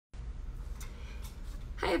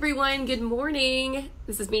Hi everyone, good morning.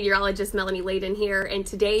 This is Meteorologist Melanie Layden here, and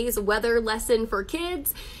today's weather lesson for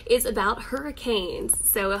kids is about hurricanes.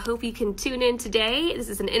 So I hope you can tune in today. This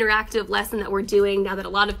is an interactive lesson that we're doing now that a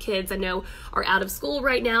lot of kids I know are out of school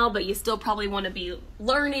right now, but you still probably want to be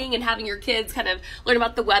learning and having your kids kind of learn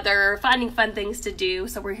about the weather, finding fun things to do.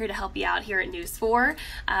 So we're here to help you out here at News 4.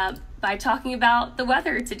 By talking about the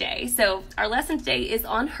weather today. So our lesson today is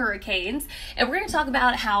on hurricanes, and we're going to talk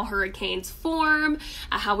about how hurricanes form,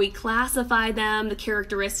 how we classify them, the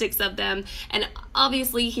characteristics of them, and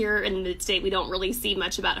obviously here in the mid-state we don't really see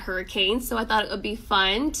much about hurricanes, so I thought it would be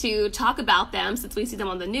fun to talk about them. Since we see them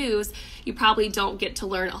on the news, you probably don't get to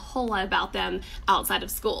learn a whole lot about them outside of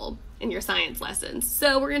school in your science lessons.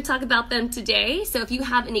 So we're going to talk about them today. So if you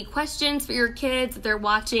have any questions for your kids, if they're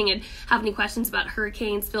watching and have any questions about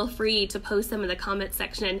hurricanes, feel free to post them in the comment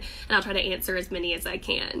section and I'll try to answer as many as I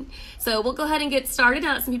can. So we'll go ahead and get started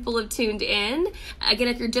now that some people have tuned in. Again,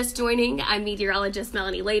 if you're just joining, I'm Meteorologist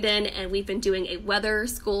Melanie Layden, and we've been doing a weather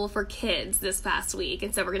school for kids this past week.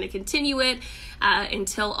 And so we're going to continue it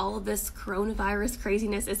until all of this coronavirus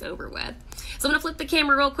craziness is over with. So I'm going to flip the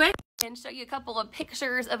camera real quick and show you a couple of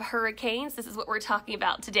pictures of hurricanes. This is what we're talking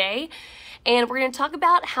about today. And we're going to talk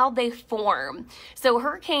about how they form. So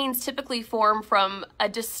hurricanes typically form from a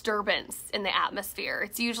disturbance in the atmosphere.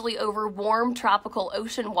 It's usually over warm tropical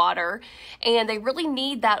ocean water, and they really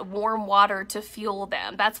need that warm water to fuel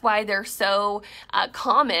them. That's why they're so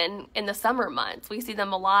common in the summer months. We see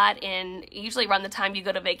them a lot usually around the time you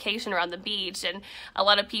go to vacation around the beach, and a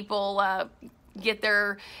lot of people get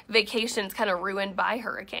their vacations kind of ruined by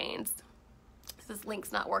hurricanes. This link's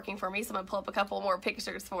not working for me, so I'm gonna pull up a couple more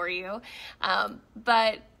pictures for you.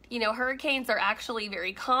 But you know, hurricanes are actually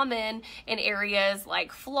very common in areas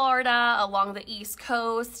like Florida, along the East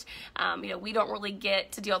Coast. You know, we don't really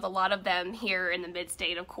get to deal with a lot of them here in the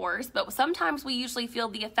mid-state, of course, but sometimes we usually feel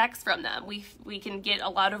the effects from them. We can get a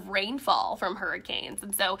lot of rainfall from hurricanes,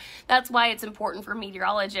 and so that's why it's important for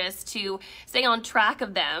meteorologists to stay on track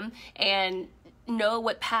of them and know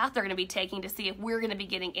what path they're going to be taking to see if we're going to be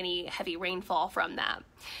getting any heavy rainfall from that.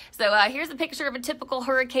 So here's a picture of a typical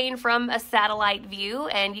hurricane from a satellite view,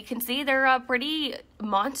 and you can see they're pretty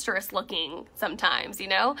monstrous looking sometimes, you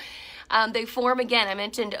know. They form, again, I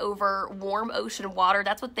mentioned, over warm ocean water.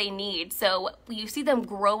 That's what they need. So you see them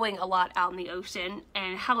growing a lot out in the ocean,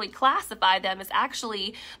 and how we classify them is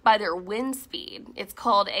actually by their wind speed. It's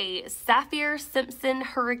called a Saffir-Simpson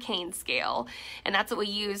hurricane scale, and that's what we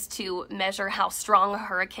use to measure how strong a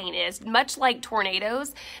hurricane is. Much like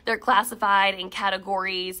tornadoes, they're classified in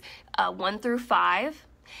categories 1 through 5,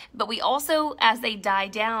 but we also, as they die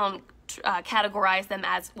down, categorize them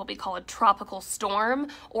as what we call a tropical storm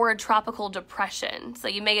or a tropical depression. So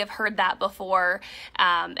you may have heard that before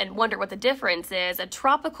and wonder what the difference is. A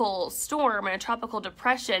tropical storm and a tropical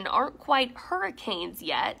depression aren't quite hurricanes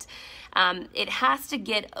yet. It has to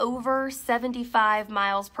get over 75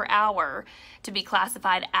 miles per hour to be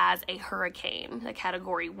classified as a hurricane, a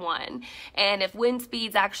category 1. And if wind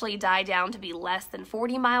speeds actually die down to be less than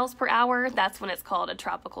 40 miles per hour, that's when it's called a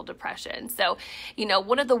tropical depression. So, you know,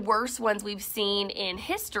 one of the worst ones we've seen in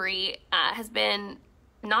history has been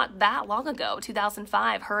not that long ago,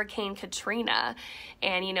 2005, Hurricane Katrina.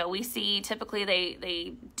 And, you know, we see typically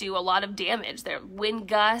they do a lot of damage. Their wind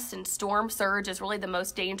gusts and storm surge is really the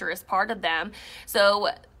most dangerous part of them. So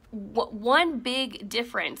one big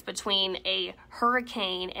difference between a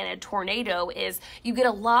hurricane and a tornado is you get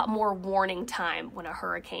a lot more warning time when a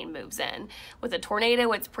hurricane moves in. With a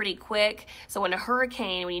tornado, it's pretty quick. So when a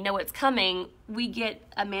hurricane, when you know it's coming, we get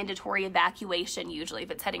a mandatory evacuation usually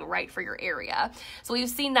if it's heading right for your area. So we've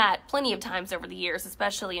seen that plenty of times over the years,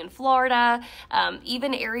 especially in Florida,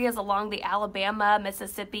 even areas along the Alabama,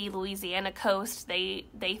 Mississippi, Louisiana coast, they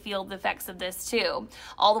feel the effects of this too,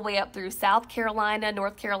 all the way up through South Carolina,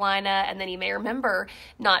 North Carolina, and then you may remember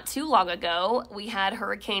not too long ago, we had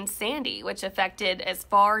Hurricane Sandy, which affected as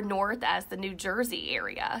far north as the New Jersey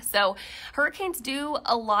area. So hurricanes do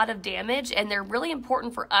a lot of damage, and they're really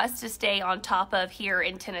important for us to stay on top of here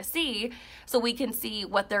in Tennessee so we can see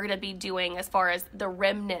what they're going to be doing as far as the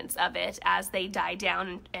remnants of it as they die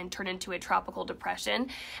down and turn into a tropical depression,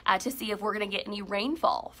 to see if we're going to get any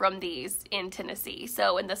rainfall from these in Tennessee.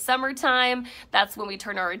 So in the summertime, that's when we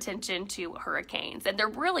turn our attention to hurricanes, and they're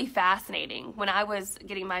really fascinating. When I was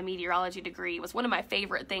getting my meteorology degree, it was one of my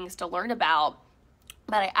favorite things to learn about,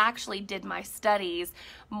 but I actually did my studies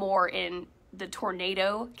more in the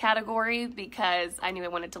tornado category because I knew I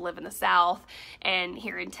wanted to live in the South, and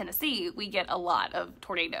here in Tennessee we get a lot of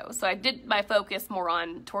tornadoes. So I did my focus more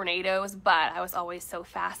on tornadoes, but I was always so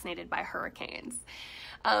fascinated by hurricanes.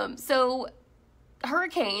 So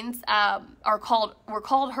hurricanes were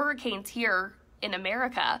called hurricanes here in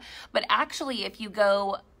America, but actually if you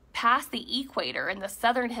go past the equator in the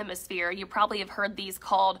southern hemisphere, you probably have heard these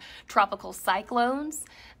called tropical cyclones.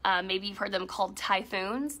 Maybe you've heard them called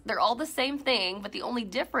typhoons. They're all the same thing, but the only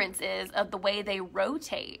difference is of the way they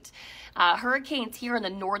rotate. Hurricanes here in the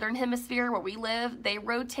northern hemisphere where we live, they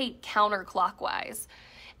rotate counterclockwise.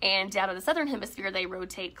 And down in the southern hemisphere, they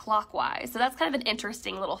rotate clockwise. So that's kind of an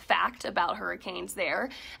interesting little fact about hurricanes there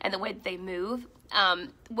and the way that they move.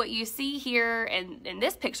 What you see here in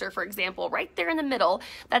this picture, for example, right there in the middle,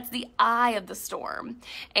 that's the eye of the storm.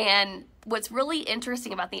 And what's really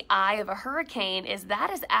interesting about the eye of a hurricane is that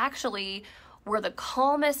is actually where the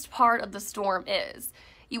calmest part of the storm is.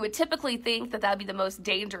 You would typically think that that would be the most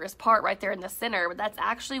dangerous part right there in the center, but that's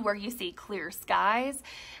actually where you see clear skies.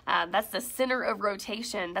 That's the center of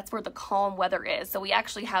rotation. That's where the calm weather is. So we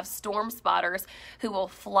actually have storm spotters who will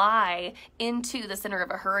fly into the center of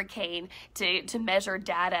a hurricane to measure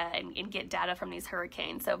data and get data from these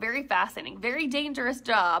hurricanes. So very fascinating, very dangerous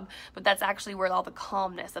job, but that's actually where all the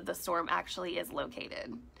calmness of the storm actually is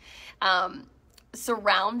located.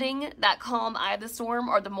 Surrounding that calm eye of the storm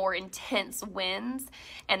are the more intense winds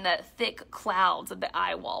and the thick clouds of the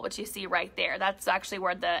eye wall, which you see right there. That's actually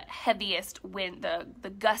where the heaviest wind, the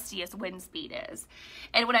gustiest wind speed is.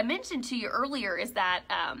 And what I mentioned to you earlier is that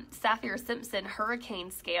Saffir-Simpson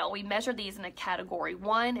hurricane scale, we measure these in a category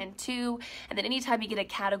 1 and 2, and then anytime you get a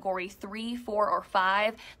category 3, 4, or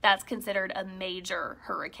 5, that's considered a major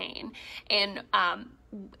hurricane. And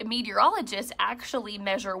meteorologists actually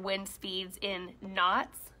measure wind speeds in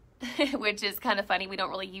knots, which is kind of funny. We don't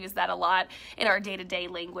really use that a lot in our day-to-day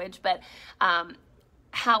language, but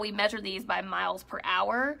how we measure these by miles per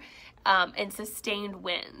hour and sustained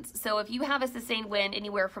winds. So if you have a sustained wind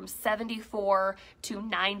anywhere from 74 to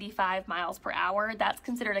 95 miles per hour, that's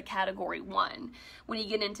considered a category 1. When you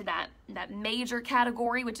get into that major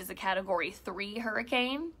category, which is a category 3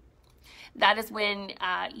 hurricane, that is when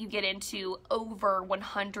you get into over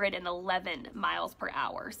 111 miles per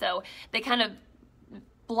hour. So they kind of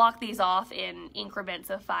block these off in increments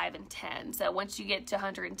of 5 and 10. So once you get to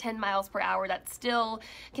 110 miles per hour, that's still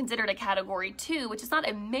considered a category 2, which is not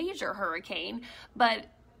a major hurricane, but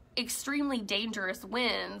extremely dangerous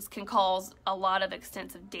winds can cause a lot of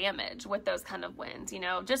extensive damage with those kind of winds, you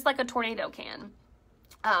know, just like a tornado can.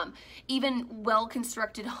 Even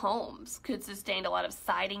well-constructed homes could sustain a lot of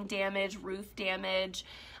siding damage, roof damage.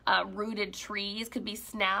 Rooted trees could be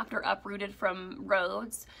snapped or uprooted from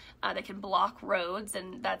roads that can block roads,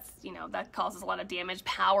 and that's, you know, that causes a lot of damage.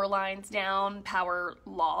 Power lines down, power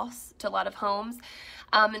loss to a lot of homes.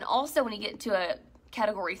 And also when you get into a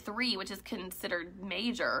category 3, which is considered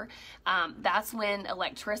major, that's when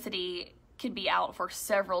electricity could be out for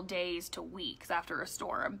several days to weeks after a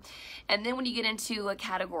storm. And then when you get into a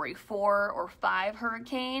category 4 or 5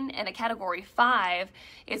 hurricane, and a category 5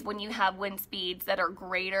 is when you have wind speeds that are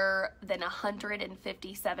greater than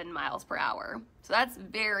 157 miles per hour. So that's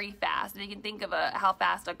very fast. If you can think of how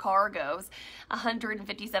fast a car goes,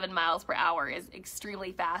 157 miles per hour is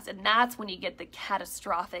extremely fast, and that's when you get the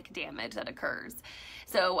catastrophic damage that occurs.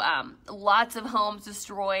 So lots of homes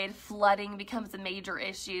destroyed, flooding becomes a major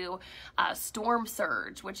issue, storm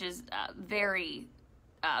surge, which is very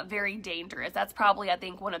dangerous. That's probably, I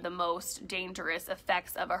think, one of the most dangerous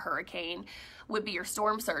effects of a hurricane would be your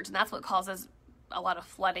storm surge, and that's what causes a lot of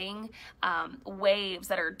flooding, waves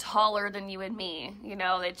that are taller than you and me, you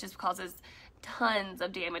know, it just causes tons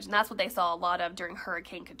of damage, and that's what they saw a lot of during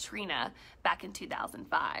Hurricane Katrina back in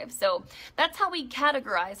 2005. So that's how we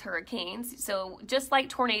categorize hurricanes. So just like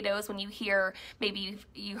tornadoes, when you hear, maybe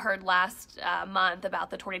you heard last month about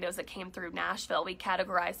the tornadoes that came through Nashville, we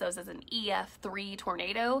categorize those as an EF3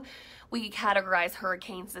 tornado. We categorize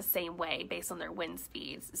hurricanes the same way based on their wind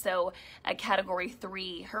speeds. So a category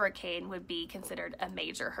 3 hurricane would be considered a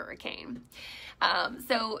major hurricane.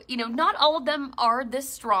 So, you know, not all of them are this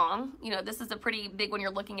strong. You know, this is a pretty big one you're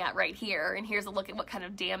looking at right here. And here's a look at what kind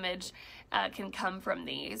of damage can come from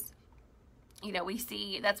these. You know, we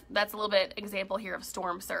see that's a little bit example here of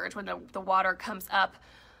storm surge, when the water comes up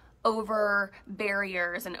over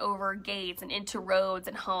barriers and over gates and into roads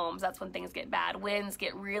and homes. That's when things get bad. Winds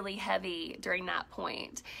get really heavy during that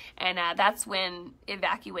point. And that's when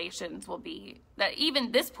evacuations will be, that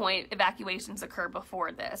even this point, evacuations occur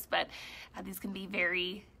before this, but these can be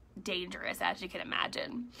very dangerous, as you can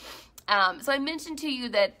imagine. So I mentioned to you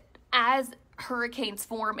that as hurricanes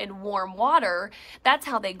form in warm water, that's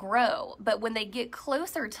how they grow. But when they get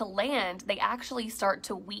closer to land, they actually start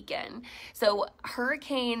to weaken. So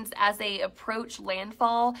hurricanes, as they approach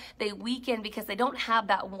landfall, they weaken because they don't have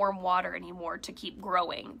that warm water anymore to keep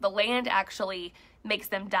growing. The land actually makes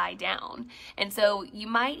them die down. And so you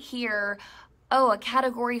might hear, oh, a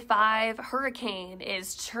Category 5 hurricane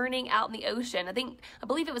is churning out in the ocean. I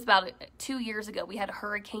believe it was about 2 years ago, we had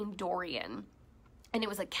Hurricane Dorian. And it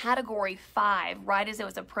was a Category 5 right as it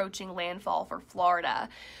was approaching landfall for Florida.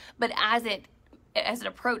 But as it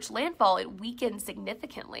approached landfall, it weakened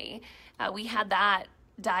significantly. We had that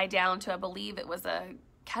die down to, I believe it was a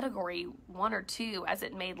Category 1 or 2 as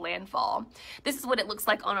it made landfall. This is what it looks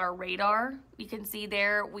like on our radar. You can see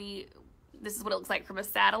there, this is what it looks like from a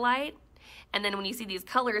satellite. And then when you see these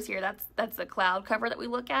colors here, that's the cloud cover that we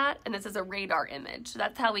look at, and this is a radar image. So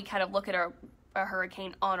that's how we kind of look at a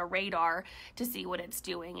hurricane on a radar to see what it's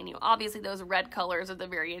doing. And obviously those red colors are the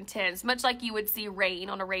very intense, much like you would see rain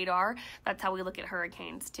on a radar. That's how we look at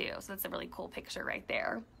hurricanes too. So that's a really cool picture right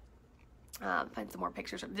there. Find some more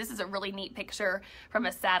pictures. This is a really neat picture from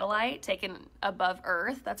a satellite taken above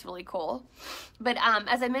Earth. That's really cool. But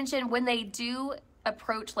as I mentioned, when they do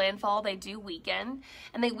approach landfall, they do weaken,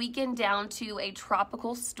 and they weaken down to a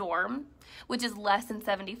tropical storm, which is less than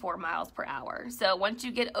 74 miles per hour. So once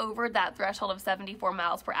you get over that threshold of 74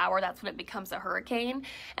 miles per hour, that's when it becomes a hurricane,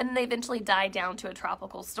 and then they eventually die down to a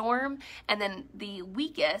tropical storm. And then the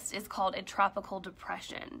weakest is called a tropical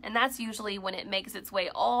depression, and that's usually when it makes its way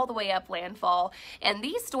all the way up landfall. And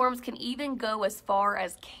these storms can even go as far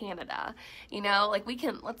as Canada. Like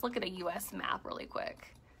let's look at a US map really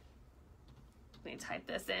quick. Let me type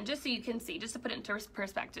this in just so you can see, just to put it into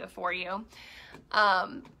perspective for you.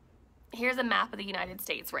 Here's a map of the United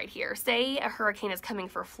States right here. Say a hurricane is coming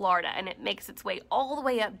for Florida and it makes its way all the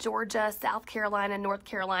way up Georgia, South Carolina, North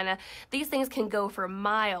Carolina. These things can go for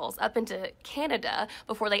miles up into Canada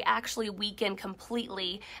before they actually weaken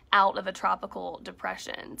completely out of a tropical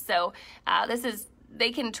depression. So they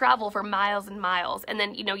can travel for miles and miles. And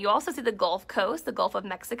then, you also see the Gulf Coast, the Gulf of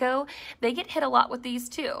Mexico. They get hit a lot with these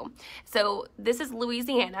too. So this is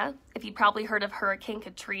Louisiana. If you probably heard of Hurricane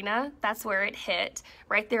Katrina, that's where it hit,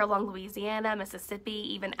 right there along Louisiana,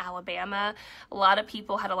 Mississippi, even Alabama. A lot of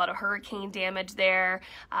people had a lot of hurricane damage there.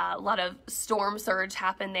 A lot of storm surge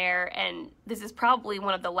happened there. And this is probably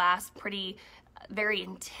one of the last very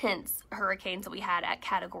intense hurricanes that we had at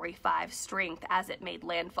Category 5 strength as it made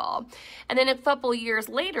landfall. And then a couple years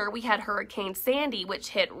later, we had Hurricane Sandy, which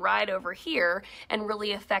hit right over here and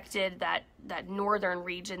really affected that northern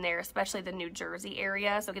region there, especially the New Jersey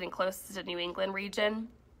area, so getting close to the New England region.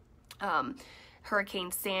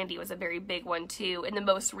 Hurricane Sandy was a very big one too in the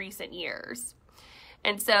most recent years.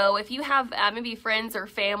 And so if you have maybe friends or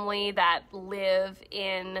family that live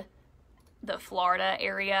in the Florida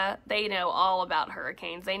area, they know all about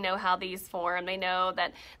hurricanes. They know how these form. They know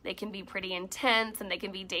that they can be pretty intense and they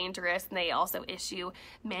can be dangerous, and they also issue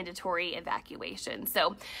mandatory evacuation.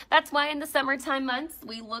 So that's why in the summertime months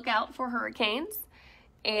we look out for hurricanes.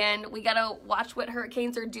 And we got to watch what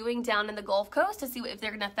hurricanes are doing down in the Gulf Coast to see if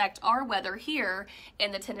they're going to affect our weather here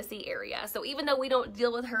in the Tennessee area. So even though we don't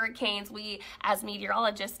deal with hurricanes, we as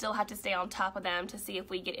meteorologists still have to stay on top of them to see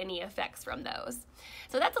if we get any effects from those.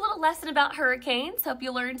 So that's a little lesson about hurricanes. Hope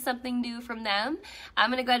you learned something new from them.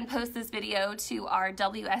 I'm going to go ahead and post this video to our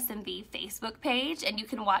WSMV Facebook page, and you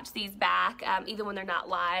can watch these back even when they're not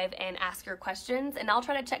live and ask your questions. And I'll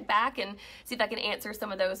try to check back and see if I can answer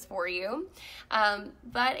some of those for you.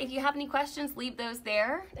 But if you have any questions, leave those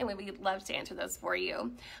there, and we'd love to answer those for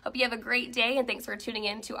you. Hope you have a great day, and thanks for tuning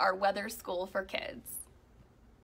in to our Weather School for Kids.